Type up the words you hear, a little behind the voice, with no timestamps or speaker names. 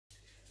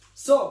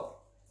So,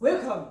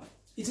 welcome.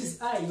 It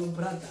is I, your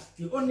brother,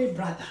 your only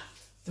brother,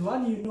 the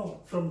one you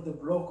know from the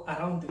block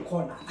around the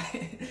corner.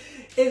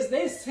 As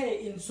they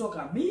say in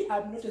soccer, me,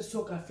 I'm not a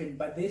soccer fan,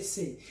 but they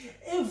say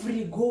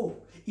every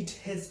goal, it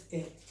has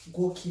a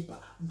goalkeeper,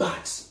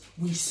 but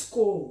we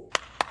score.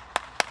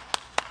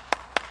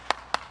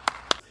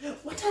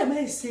 What am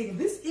I saying?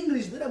 This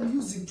English that I'm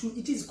using too,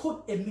 it is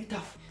called a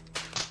metaphor.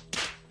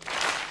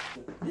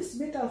 This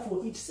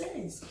metaphor, it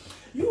says,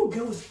 you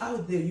girls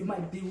out there, you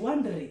might be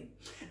wondering,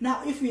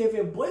 now if you have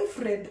a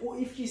boyfriend, or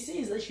if she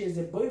says that she has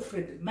a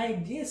boyfriend, my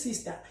dear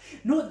sister,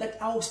 know that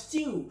I'll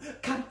still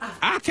come after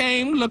I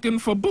came looking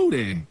for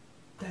booty.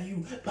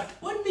 you, but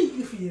only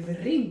if you have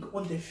a ring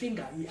on the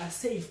finger, you are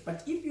safe.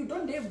 But if you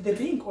don't have the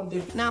ring on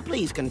the Now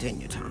please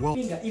continue, Tom.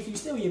 finger, if you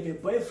say you have a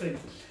boyfriend,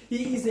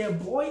 he is a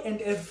boy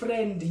and a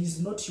friend, he's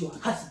not your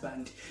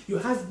husband. Your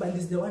husband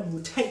is the one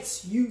who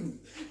takes you.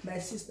 My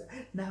sister,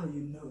 now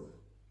you know.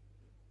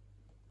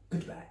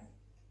 Goodbye.